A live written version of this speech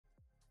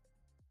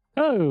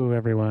Hello,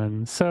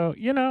 everyone.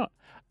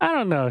 I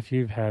don't know if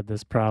you've had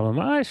this problem.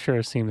 I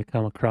sure seem to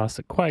come across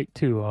it quite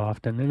too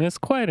often, and it's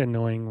quite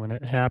annoying when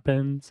it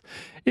happens.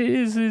 It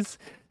is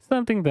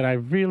something that I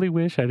really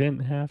wish I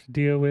didn't have to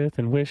deal with,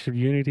 and wish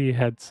Unity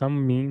had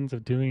some means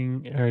of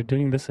doing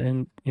this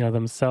in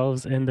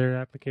themselves in their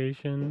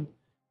application.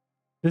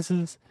 This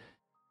is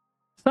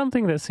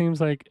something that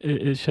seems like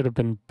it should have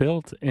been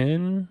built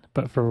in,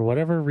 but for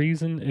whatever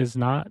reason is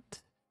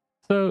not.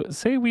 So,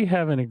 say we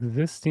have an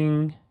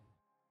existing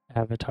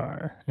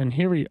avatar, and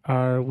here we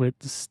are with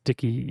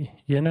Sticky,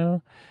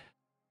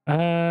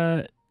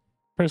 Uh,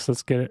 First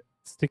let's get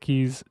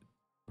Sticky's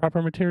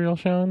proper material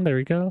shown. There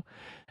we go.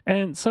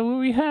 And so what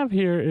we have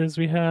here is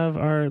we have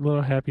our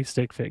little happy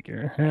stick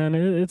figure, and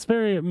it's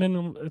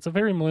it's a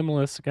very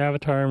minimalistic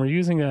avatar, and we're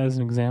using it as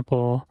an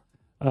example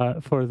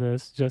for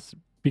this just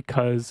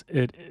because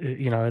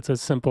it's a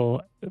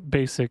simple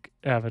basic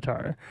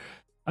avatar.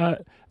 Uh,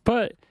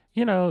 but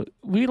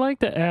we like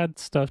to add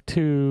stuff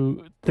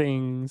to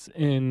things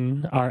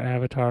in our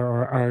avatar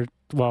or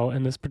well,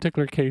 in this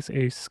particular case,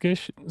 a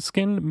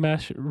skin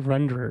mesh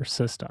renderer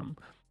system.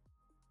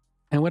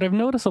 And what I've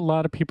noticed a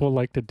lot of people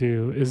like to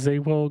do is they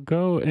will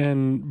go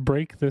and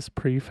break this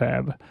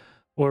prefab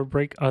or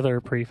break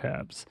other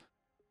prefabs.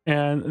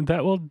 And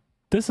that will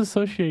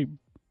disassociate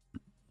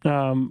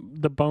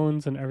the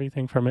bones and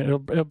everything from it.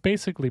 It'll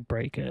basically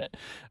break it.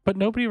 But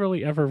nobody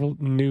really ever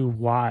knew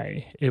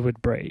why it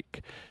would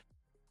break.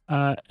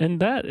 And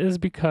that is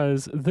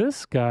because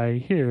this guy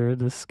here,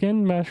 the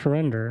skin mesh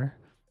render,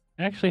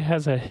 actually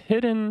has a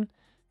hidden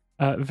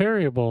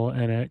variable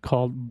in it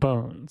called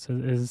bones.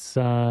 It's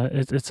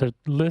a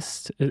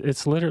list.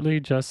 It's literally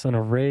just an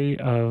array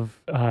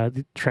of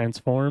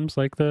transforms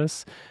like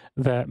this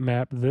that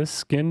map this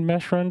skin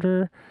mesh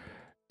render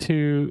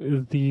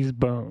to these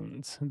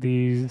bones,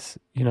 this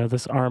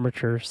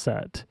armature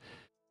set.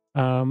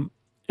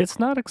 It's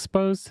not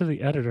exposed to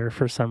the editor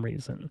for some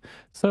reason.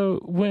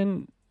 So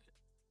when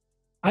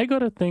I go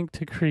to think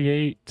to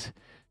create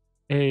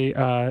a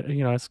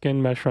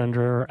skin mesh renderer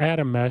or add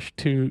a mesh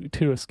to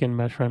a skin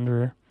mesh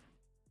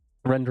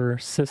render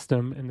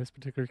system in this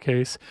particular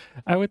case,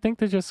 I would think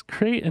to just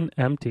create an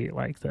empty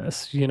like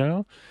this,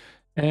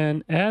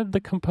 and add the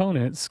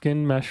component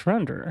skin mesh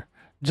render,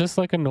 just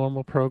like a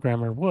normal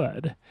programmer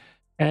would.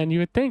 And you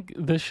would think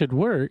this should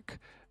work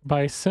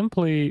by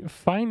simply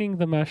finding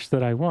the mesh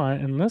that I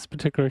want. In this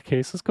particular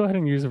case, let's go ahead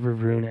and use a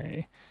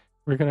Rune.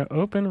 We're going to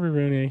open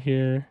Rune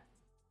here.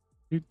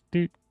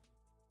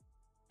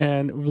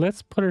 And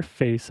let's put her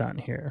face on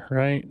here,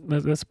 right?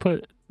 Let's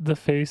put the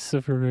face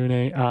of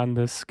Rune on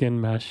this skin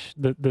mesh,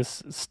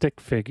 this stick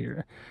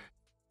figure.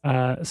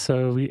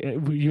 So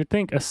you would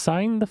think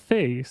assign the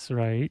face,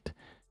 right?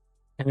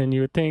 And then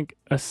you would think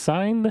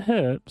assign the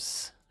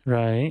hips,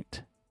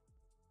 right?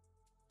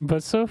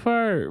 But so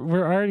far,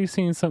 we're already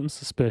seeing something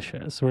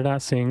suspicious. We're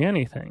not seeing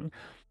anything.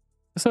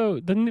 So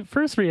the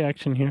first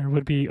reaction here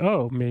would be,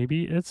 oh,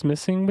 maybe it's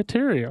missing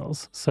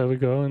materials. So we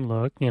go and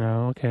look,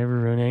 okay,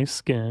 Rune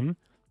skin.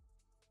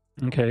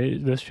 Okay,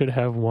 this should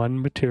have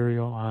one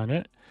material on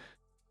it.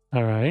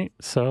 All right,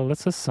 so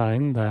let's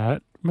assign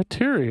that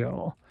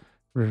material.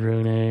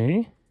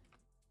 Rune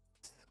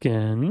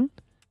skin,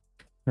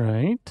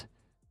 right?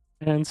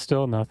 And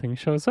still nothing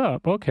shows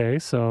up. Okay,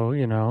 so,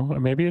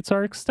 maybe it's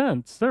our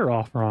extents. They're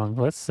off wrong.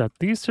 Let's set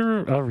these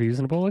to a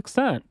reasonable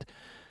extent.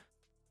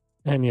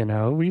 And,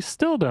 we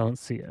still don't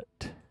see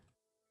it.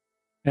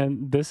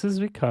 And this is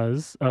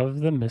because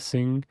of the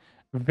missing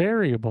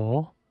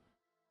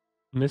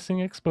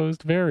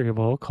exposed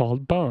variable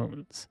called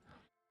bones.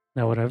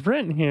 Now, what I've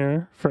written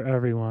here for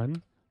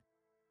everyone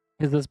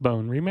is this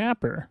bone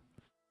remapper.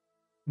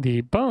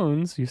 The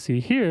bones you see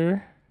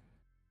here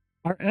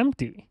are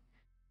empty.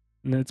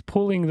 And it's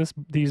pulling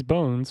these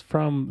bones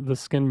from the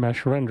skin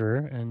mesh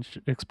renderer and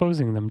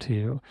exposing them to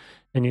you.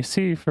 And you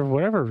see, for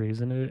whatever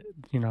reason,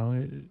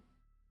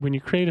 when you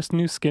create a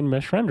new skin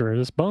mesh renderer,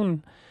 this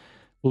bone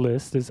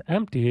list is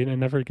empty and it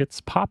never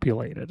gets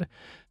populated.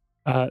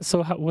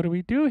 So what do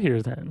we do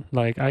here then?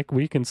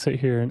 We can sit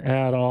here and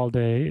add all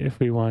day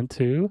if we want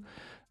to,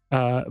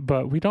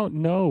 but we don't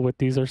know what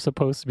these are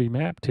supposed to be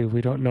mapped to.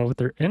 We don't know what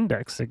they're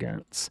indexed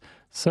against.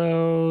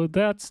 So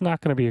that's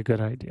not going to be a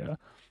good idea.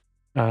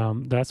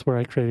 That's where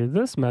I created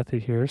this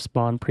method here,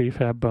 spawn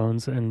prefab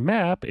bones and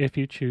map, if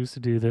you choose to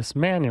do this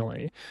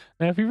manually.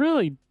 Now, if you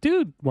really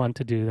do want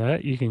to do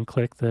that, you can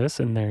click this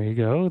and there you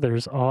go.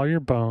 There's all your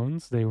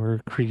bones. They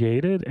were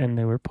created and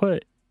they were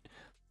put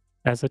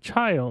as a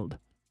child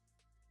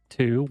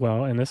to,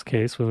 well, in this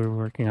case, we were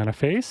working on the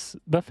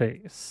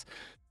face.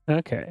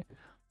 Okay,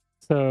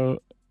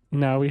 so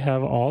now we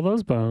have all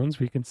those bones.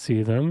 We can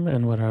see them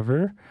and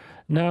whatever.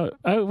 Now,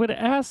 I would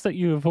ask that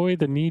you avoid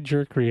the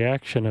knee-jerk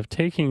reaction of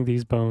taking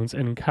these bones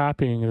and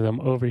copying them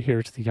over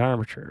here to the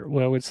armature.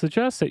 What I would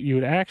suggest that you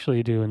would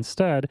actually do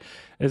instead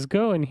is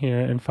go in here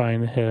and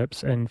find the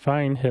hips and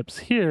find hips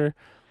here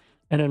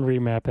and then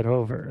remap it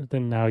over.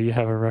 Then now you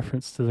have a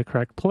reference to the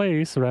correct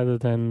place rather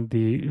than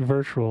the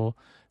virtual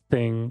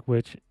thing,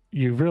 which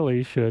you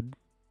really should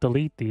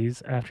delete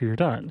these after you're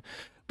done.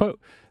 But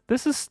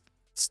this is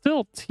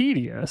still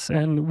tedious,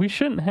 and we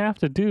shouldn't have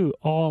to do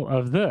all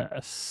of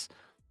this.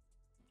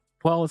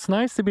 Well, it's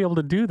nice to be able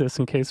to do this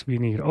in case we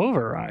need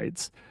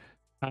overrides.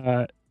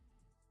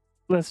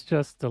 Let's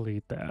just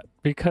delete that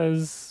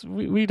because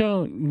we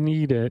don't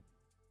need it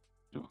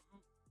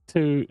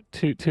to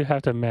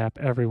have to map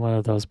every one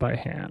of those by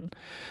hand.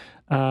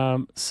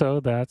 So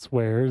that's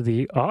where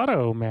the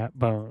auto map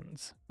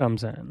bones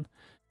comes in.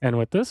 And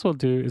what this will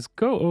do is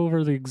go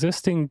over the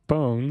existing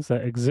bones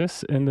that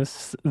exist in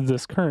this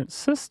current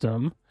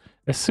system,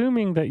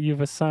 assuming that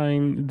you've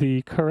assigned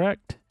the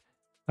correct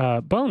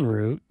bone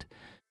root,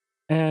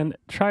 and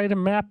try to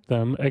map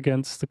them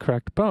against the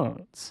correct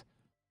bones.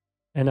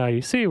 And now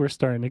you see we're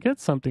starting to get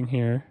something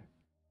here,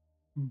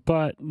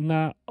 but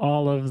not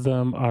all of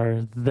them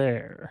are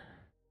there.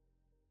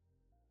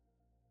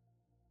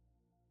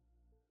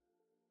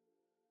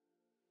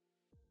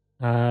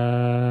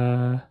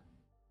 Yeah.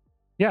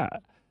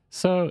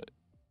 So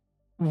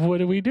what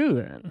do we do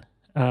then?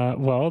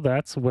 Well,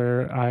 that's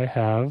where I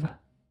have,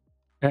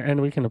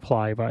 and we can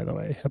apply, by the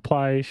way.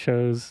 Apply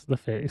shows the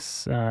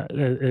face.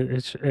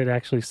 It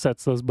actually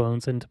sets those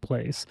bones into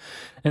place.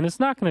 And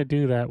it's not going to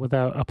do that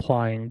without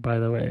applying, by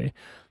the way.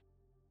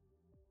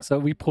 So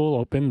we pull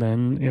open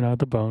then,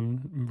 the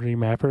bone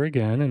remapper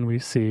again, and we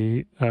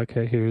see,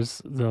 okay,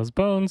 here's those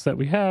bones that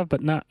we have,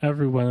 but not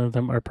every one of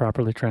them are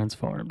properly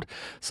transformed.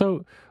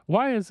 So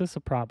why is this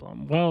a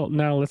problem? Well,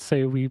 now let's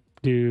say we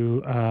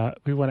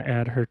want to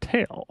add her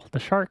tail, the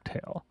shark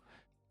tail.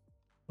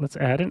 Let's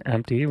add an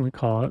empty, and we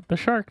call it the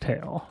shark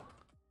tail.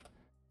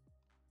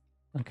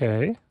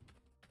 Okay.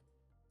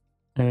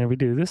 And we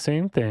do the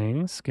same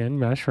thing, skin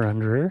mesh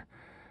renderer.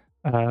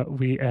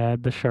 We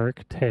add the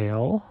shark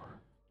tail.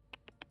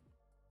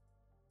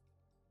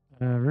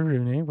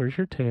 Rune, where's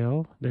your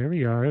tail? There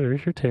we are.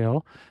 There's your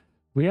tail.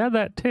 We add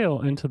that tail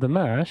into the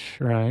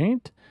mesh,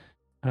 right?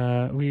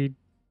 We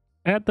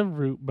add the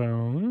root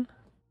bone,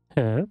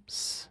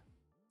 hips.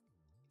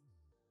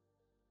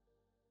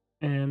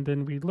 And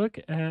then we look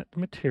at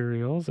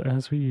materials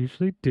as we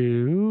usually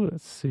do.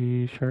 Let's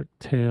see, shark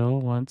tail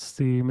wants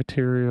the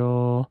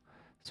material,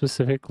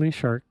 specifically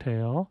shark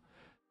tail.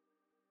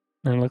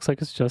 And it looks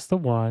like it's just the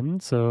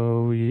one,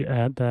 so we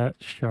add that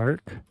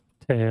shark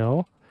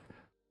tail.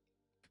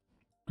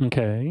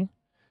 Okay.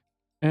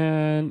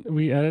 And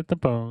we edit the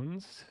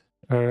bones,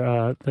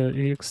 or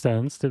the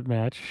extends to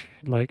match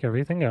like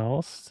everything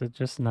else. It's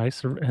just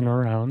nice and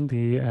around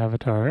the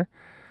avatar.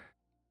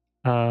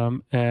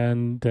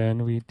 And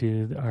then we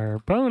do our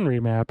bone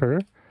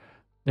remapper,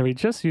 and we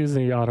just use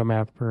the auto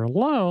mapper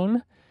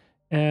alone.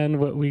 And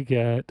what we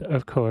get,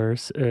 of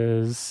course,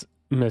 is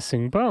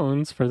missing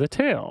bones for the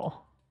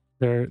tail.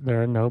 There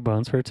are no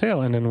bones for a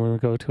tail. And then when we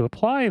go to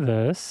apply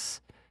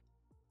this,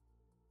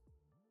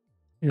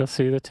 you'll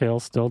see the tail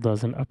still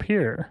doesn't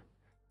appear.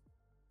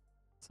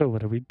 So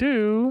what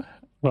do?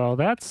 Well,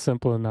 that's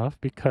simple enough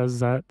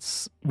because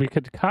we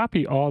could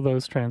copy all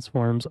those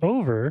transforms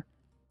over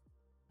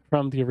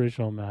from the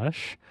original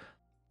mesh,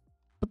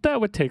 but that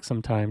would take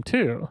some time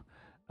too.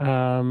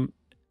 And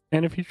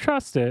if you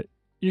trust it,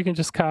 you can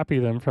just copy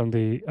them from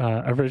the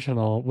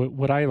original,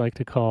 what I like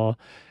to call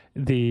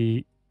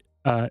the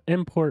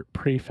import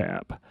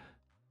prefab.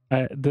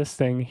 This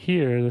thing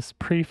here, this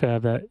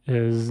prefab that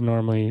is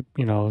normally,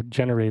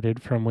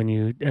 generated from when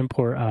you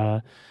import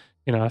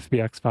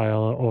FBX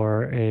file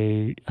or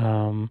a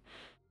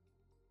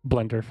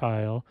Blender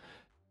file.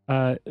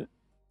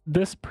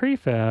 This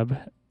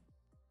prefab,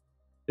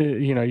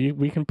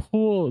 we can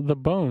pull the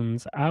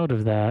bones out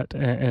of that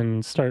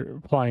and start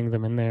applying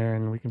them in there,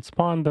 and we can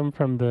spawn them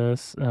from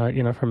this,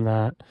 from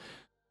that,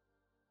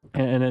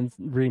 and then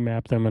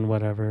remap them and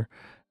whatever.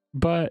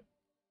 But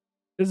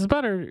it's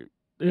better.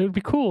 It would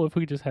be cool if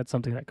we just had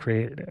something that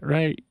created it,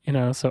 right?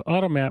 So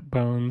auto map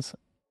bones,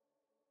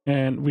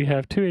 and we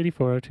have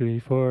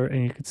 284,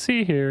 and you can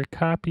see here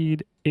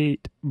copied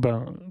 8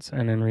 bones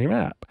and then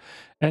remap.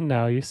 And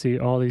now you see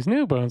all these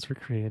new bones were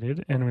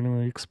created, and when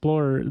we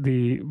explore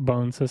the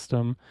bone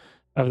system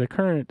of the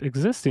current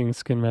existing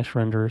skin mesh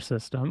renderer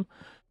system,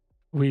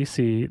 we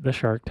see the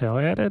shark tail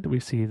added,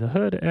 we see the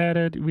hood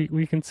added,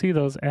 we can see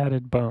those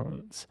added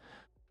bones.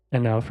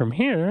 And now from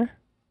here,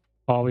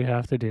 all we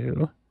have to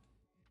do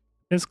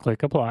is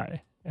click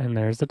apply, and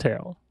there's the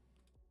tail.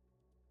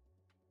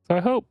 So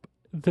I hope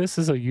this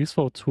is a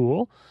useful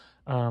tool.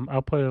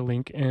 I'll put a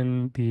link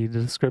in the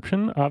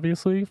description,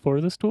 obviously,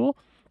 for this tool.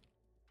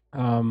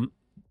 I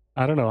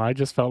don't know, I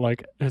just felt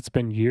like it's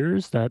been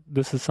years that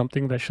this is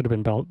something that should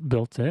have been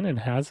built in and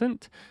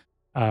hasn't.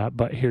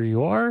 But here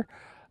you are.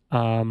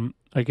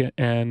 Again,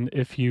 and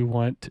if you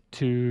want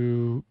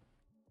to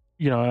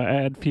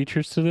add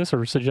features to this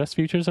or suggest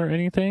features or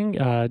anything,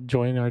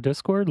 join our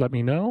Discord, let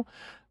me know.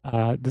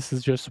 This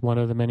is just one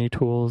of the many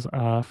tools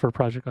for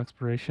project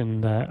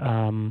exploration that,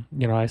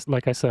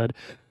 like I said,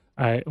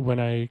 when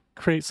I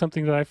create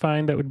something that I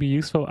find that would be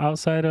useful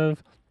outside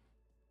of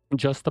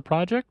just the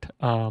project,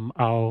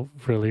 I'll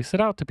release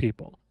it out to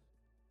people.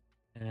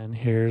 And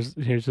here's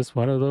just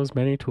one of those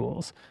many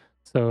tools.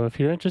 So if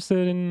you're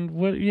interested in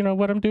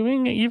what I'm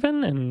doing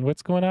even and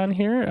what's going on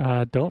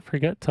here, don't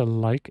forget to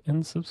like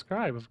and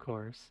subscribe, of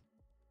course.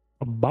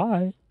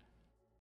 Bye.